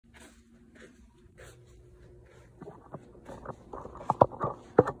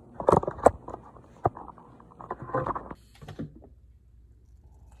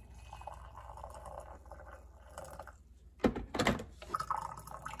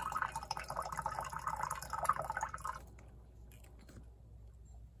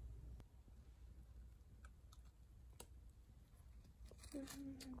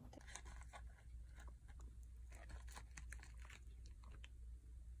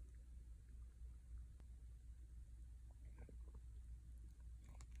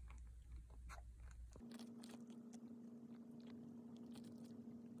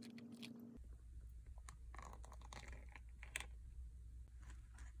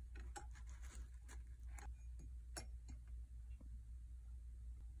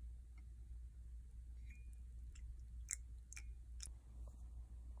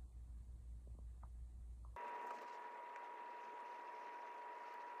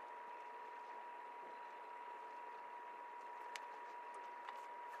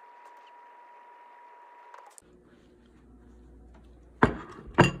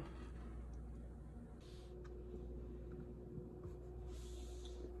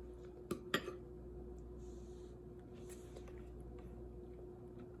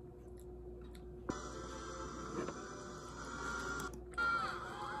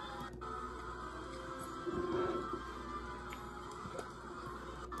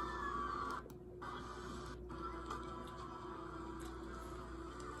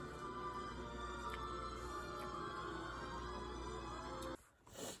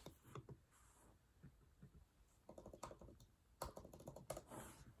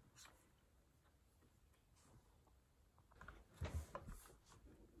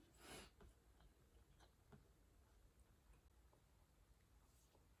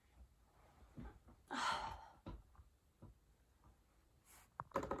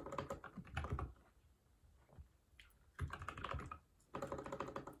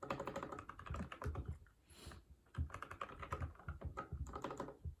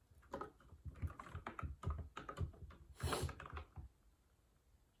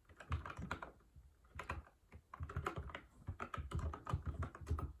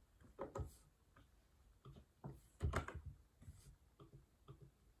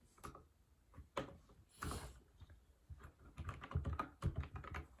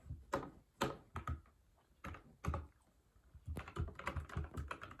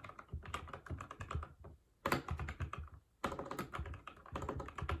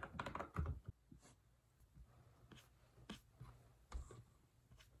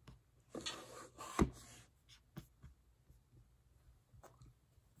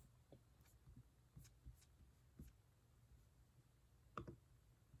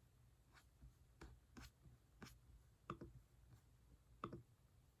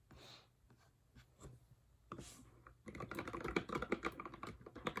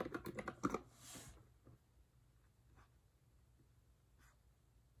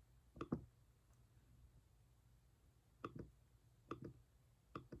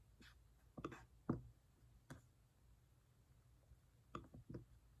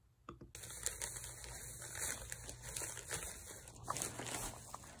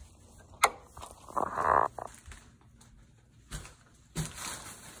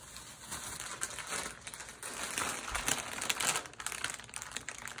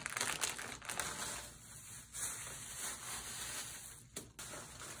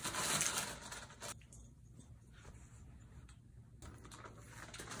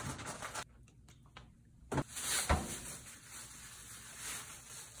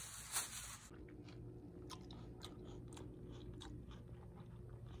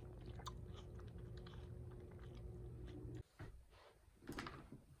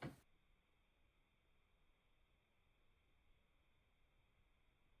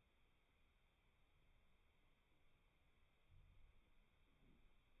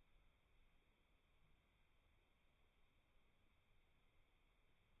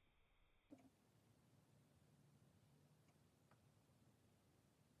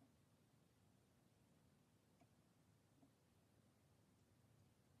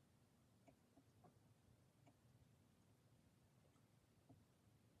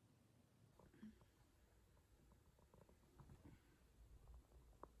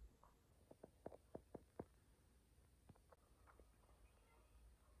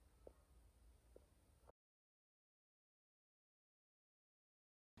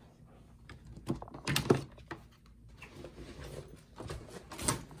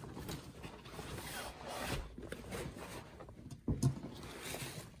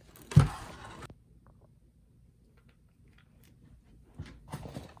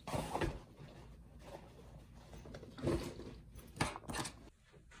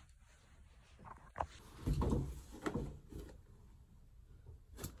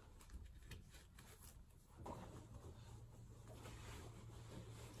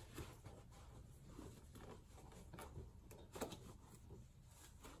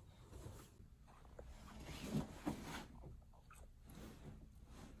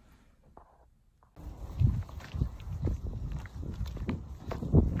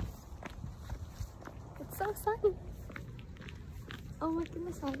sun. Oh my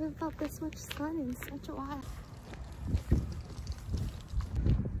goodness, I haven't felt this much sun in such a while.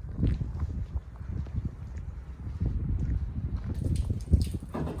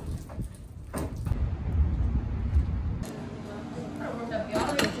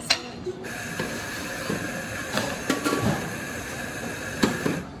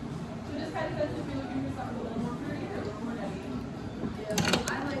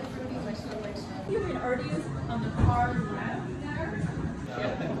 On the far left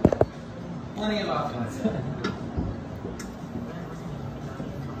there. Plenty of options.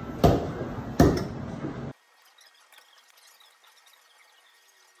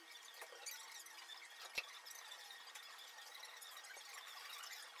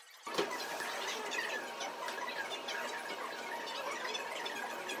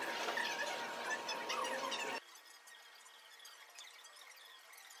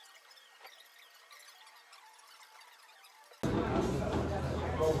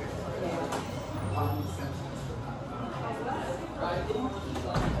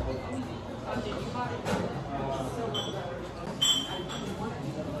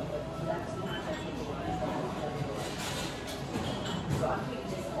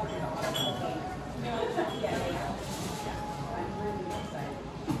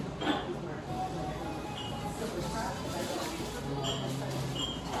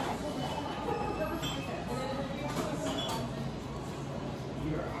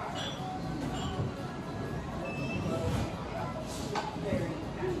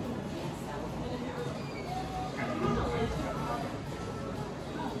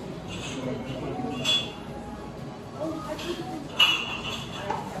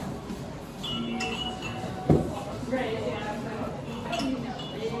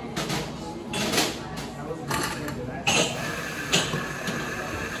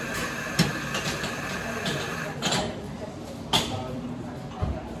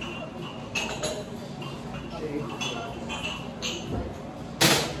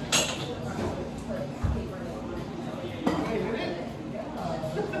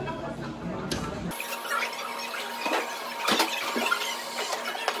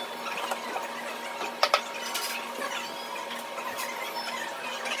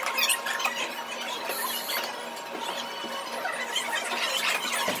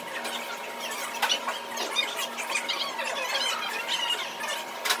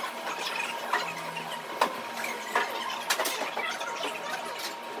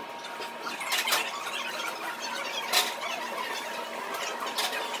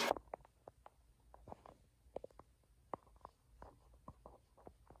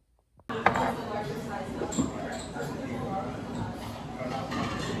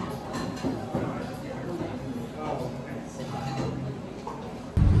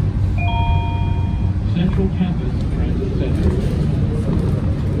 Central Campus Transit Center.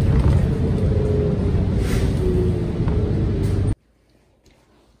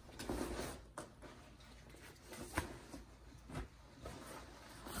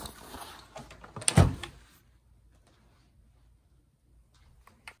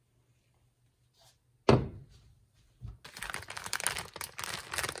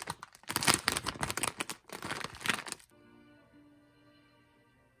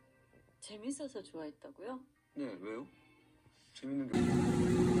 재밌어서 좋아했다고요? 네, 왜요? 재밌는 게...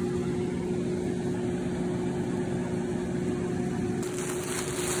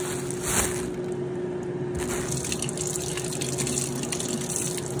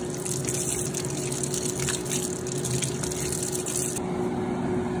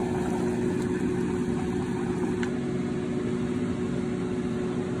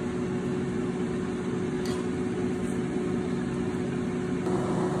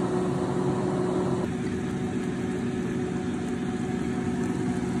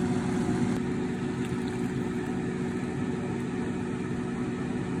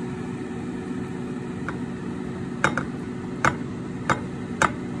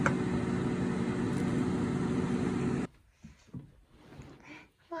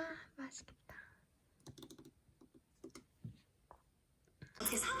 와, 맛있겠다.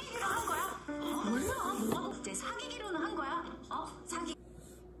 어떻게 사귀기로 한 거야? 몰라. 어떻게 사귀기로는 한 거야? 사귀.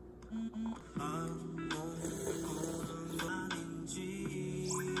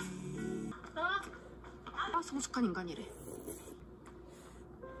 성숙한 인간이래.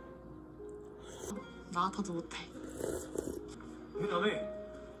 나 같아도 못해. 미안해.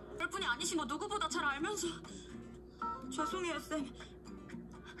 별뿐이 아니신 거 누구보다 잘 알면서. 죄송해요, 쌤.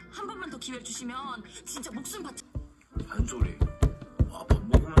 한 번만 더 기회를 주시면 진짜 목숨 바쳐. 잔소리. 밥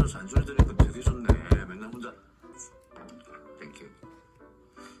먹으면서 잔소리 들으니까 되게 좋네. 맨날 혼자. 땡큐.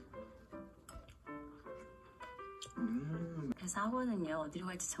 그래서 학원은요, 어디로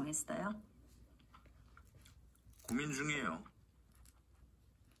갈지 정했어요? 고민 중이에요.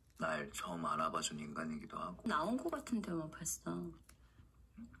 날 처음 알아봐준 인간이기도 하고. 나온 거 같은데 뭐 벌써.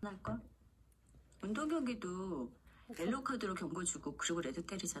 할걸? 운동 경기도 옐로우 카드로 경고 주고 그리고 레드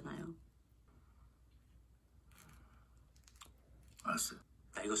때리잖아요. 알았어요.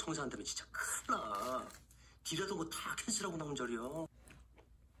 나 이거 성사한다면 진짜 큰일 나. 딜하던 거 다 캔슬하고 나온 자리야.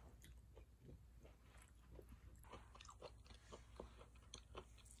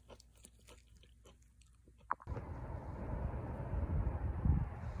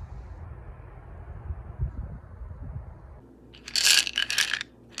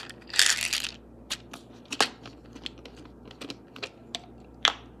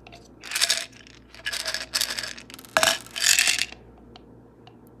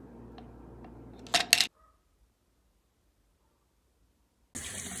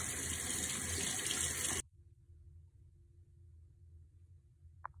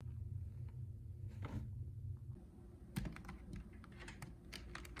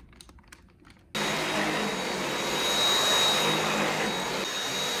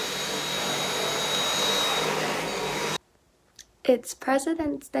 It's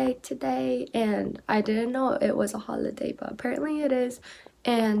President's Day today, and I didn't know it was a holiday, but apparently it is.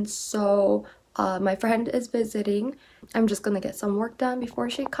 And so my friend is visiting. I'm just gonna get some work done before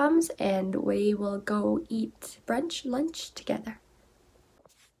she comes, and we will go eat lunch together.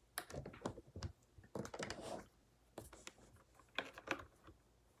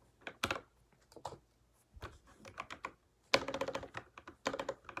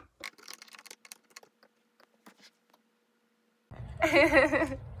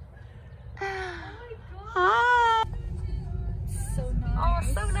 Hi. So nice. Oh,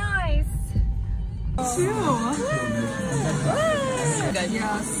 so nice. Good.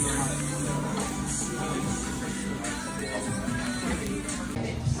 Yes.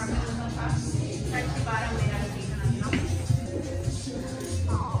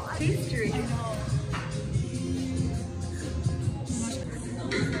 Pastry.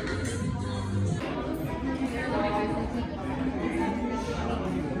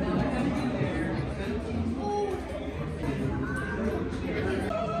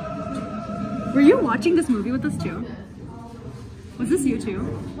 Were you watching this movie with us too? Was this you too?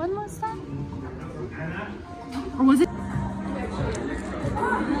 When was that? Or was it?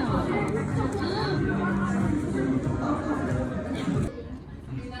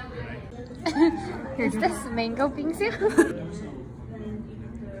 Is this mango bingsu?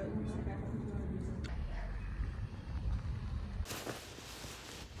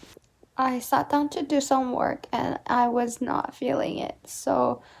 I sat down to do some work and I was not feeling it,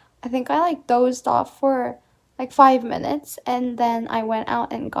 so I think I like dozed off for like 5 minutes, and then I went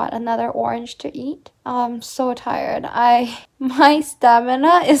out and got another orange to eat. I'm so tired. My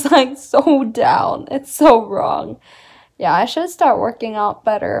stamina is like so down. It's so wrong. Yeah, I should start working out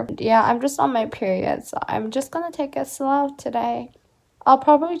better. Yeah, I'm just on my period, so I'm just gonna take it slow today. I'll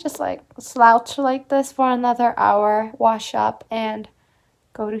probably just like slouch like this for another hour, wash up, and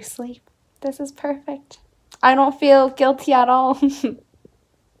go to sleep. This is perfect. I don't feel guilty at all.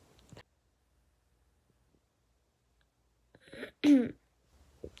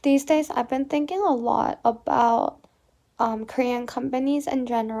 These days, I've been thinking a lot about Korean companies in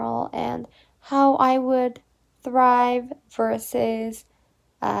general and how I would thrive versus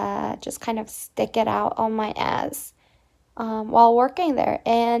just kind of stick it out on my ass while working there.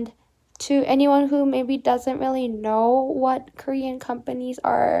 And to anyone who maybe doesn't really know what Korean companies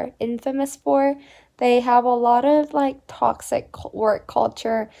are infamous for, they have a lot of like toxic work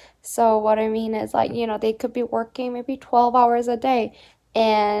culture. So what I mean is, like, you know, they could be working maybe 12 hours a day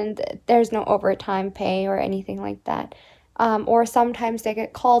and there's no overtime pay or anything like that. Or sometimes they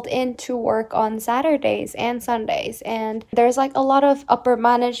get called in to work on Saturdays and Sundays, and there's like a lot of upper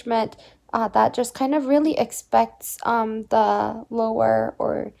management that just kind of really expects the lower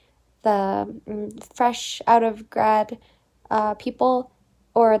or the fresh out of grad people,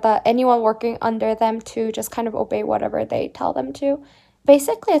 or anyone working under them, to just kind of obey whatever they tell them to.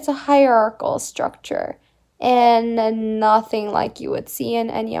 Basically, it's a hierarchical structure and nothing like you would see in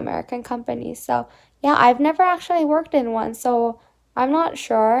any American company. So yeah, I've never actually worked in one, so I'm not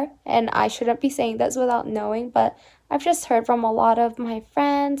sure, and I shouldn't be saying this without knowing, but I've just heard from a lot of my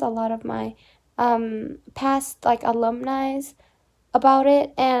friends, a lot of my past like alumni about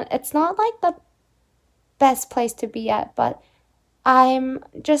it, and it's not like the best place to be at, but I'm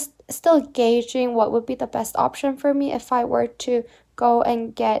just still gauging what would be the best option for me if I were to go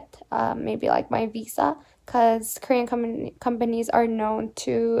and get maybe like my visa, because Korean companies are known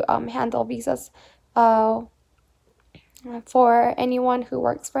to handle visas for anyone who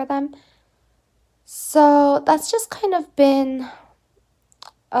works for them. So that's just kind of been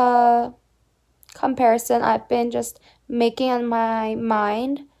a comparison I've been just making in my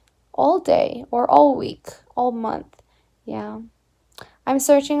mind all day or all week, all month. Yeah. I'm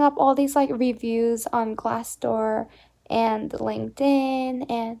searching up all these like reviews on Glassdoor and LinkedIn,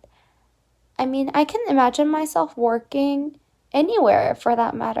 and I mean, I can imagine myself working anywhere for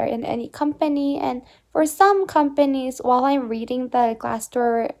that matter, in any company. And for some companies, while I'm reading the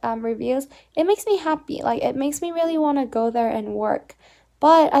Glassdoor reviews, it makes me happy. Like, it makes me really want to go there and work.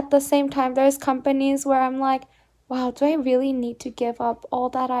 But at the same time, there's companies where I'm like, wow, do I really need to give up all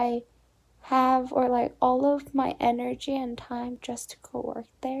that I have, or like all of my energy and time just to go work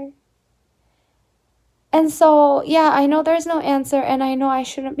there? And so, yeah, I know there's no answer, and I know I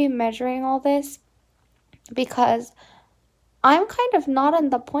shouldn't be measuring all this because I'm kind of not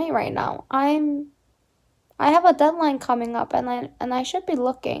in the point right now. I have a deadline coming up, and I should be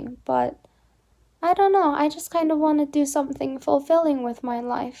looking, but I don't know. I just kind of want to do something fulfilling with my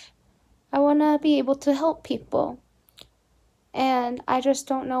life. I want to be able to help people. And I just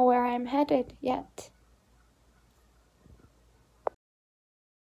don't know where I'm headed yet.